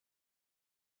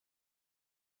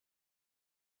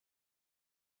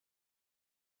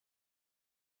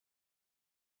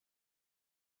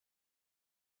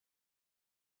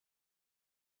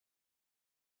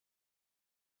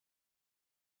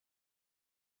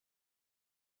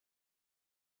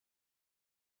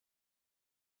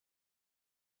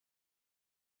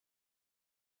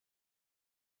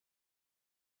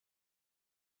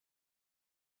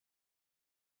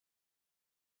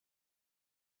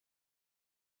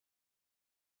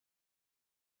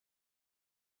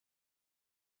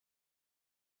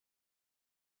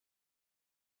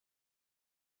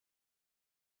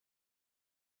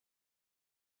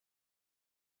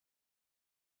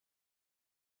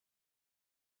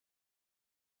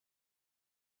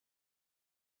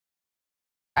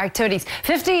activities.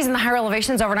 50s in the higher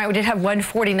elevations overnight. We did have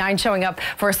 149 showing up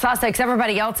for Sussex.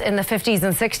 Everybody else in the 50s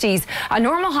and 60s. A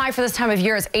normal high for this time of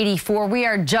year is 84. We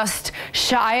are just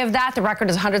shy of that. The record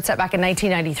is 100 set back in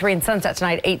 1993, and sunset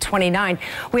tonight 8:29.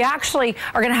 We actually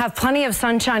are going to have plenty of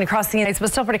sunshine across the United States,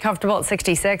 but still pretty comfortable at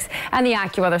 66. And the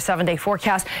AccuWeather 7-day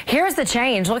forecast. Here's the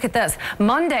change. Look at this.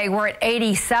 Monday we're at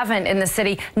 87 in the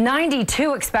city,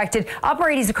 92 expected. Upper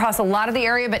 80s across a lot of the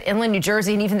area, but inland New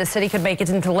Jersey and even the city could make it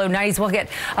into low 90s. We'll get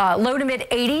low to mid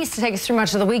 80s to take us through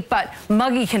much of the week, but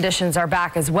muggy conditions are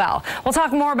back as well. We'll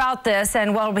talk more about this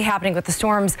and what will be happening with the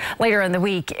storms later in the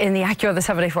week in the AccuWeather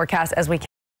 7-day forecast as we can.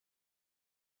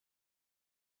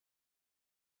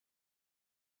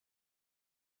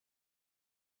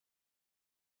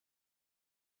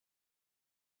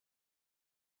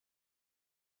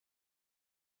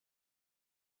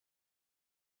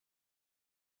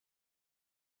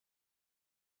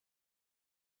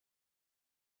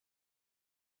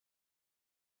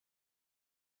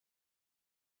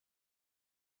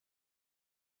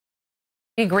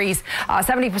 Degrees,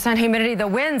 70% humidity. The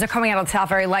winds are coming out of the south.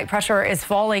 Very light pressure is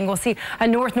falling. We'll see a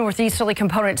northeasterly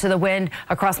component to the wind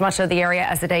across much of the area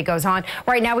as the day goes on.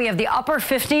 Right now we have the upper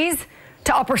 50s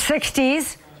to upper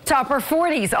 60s. To upper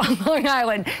 40s on Long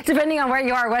Island, depending on where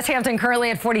you are. West Hampton currently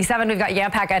at 47. We've got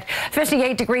Yampac at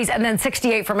 58 degrees and then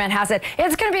 68 for Manhasset.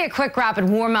 It's going to be a quick, rapid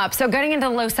warm up. So getting into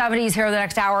the low 70s here the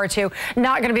next hour or two,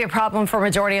 not going to be a problem for a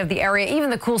majority of the area. Even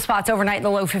the cool spots overnight in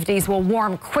the low 50s will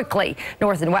warm quickly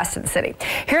north and west of the city.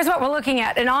 Here's what we're looking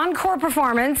at. An encore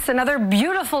performance, another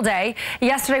beautiful day.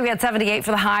 Yesterday we had 78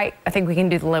 for the high. I think we can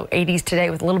do the low 80s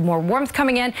today with a little more warmth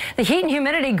coming in. The heat and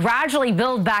humidity gradually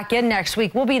build back in next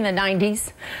week. We'll be in the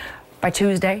 90s. By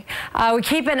Tuesday. We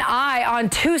keep an eye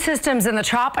on two systems in the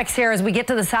tropics here as we get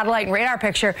to the satellite and radar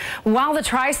picture. While the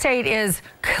tri-state is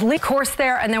course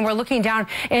there, and then we're looking down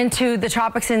into the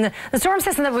tropics, and the storm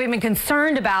system that we've been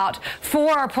concerned about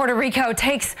for Puerto Rico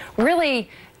takes really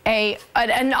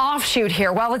an offshoot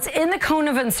here. While it's in the cone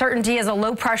of uncertainty as a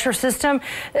low pressure system,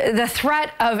 the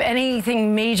threat of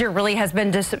anything major really has been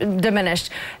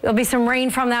diminished. There'll be some rain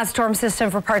from that storm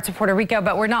system for parts of Puerto Rico,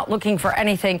 but we're not looking for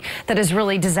anything that is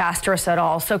really disastrous at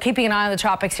all. So keeping an eye on the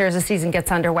tropics here as the season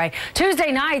gets underway.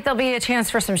 Tuesday night, there'll be a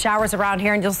chance for some showers around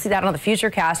here, and you'll see that on the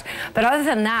futurecast. But other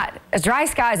than that, it's dry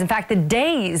skies. In fact, the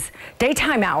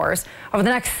daytime hours over the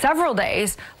next several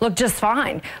days look just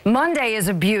fine. Monday is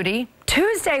a beauty.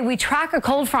 Tuesday, we track a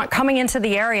cold front coming into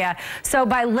the area. So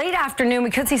by late afternoon, we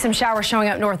could see some showers showing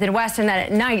up north and west. And then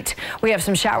at night, we have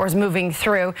some showers moving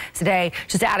through today,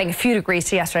 just adding a few degrees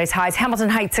to yesterday's highs. Hamilton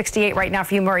Heights, 68 right now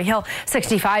for you. Murray Hill,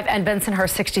 65. And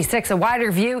Bensonhurst, 66. A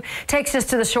wider view takes us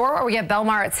to the shore where we get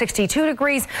Belmar at 62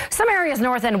 degrees. Some areas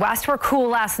north and west were cool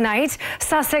last night.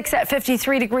 Sussex at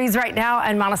 53 degrees right now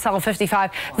and Monticello,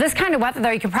 55. This kind of weather,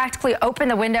 though, you can practically open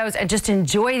the windows and just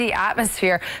enjoy the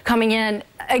atmosphere coming in.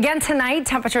 Again tonight,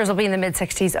 temperatures will be in the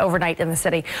mid-60s overnight in the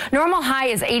city. Normal high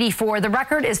is 84. The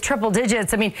record is triple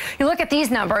digits. I mean, you look at these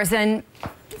numbers and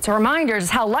it's a reminder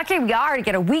just how lucky we are to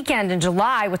get a weekend in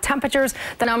July with temperatures,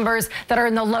 the numbers that are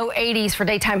in the low 80s for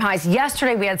daytime highs.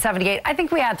 Yesterday we had 78. I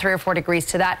think we had 3 or 4 degrees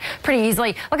to that pretty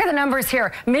easily. Look at the numbers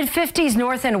here. Mid-50s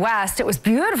north and west. It was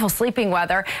beautiful sleeping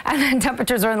weather. And then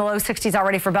temperatures are in the low 60s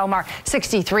already for Belmar,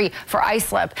 63 for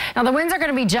Islip. Now the winds are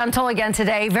going to be gentle again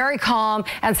today, very calm.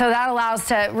 And so that allows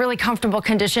to really comfortable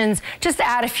conditions. Just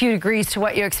add a few degrees to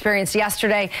what you experienced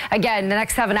yesterday. Again, the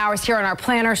next 7 hours here on our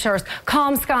planner shows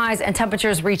calm skies and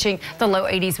temperatures reaching the low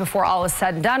 80s before all is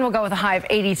said and done. We'll go with a high of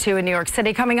 82 in New York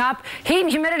City coming up. Heat and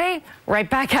humidity, right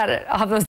back at it. I'll have those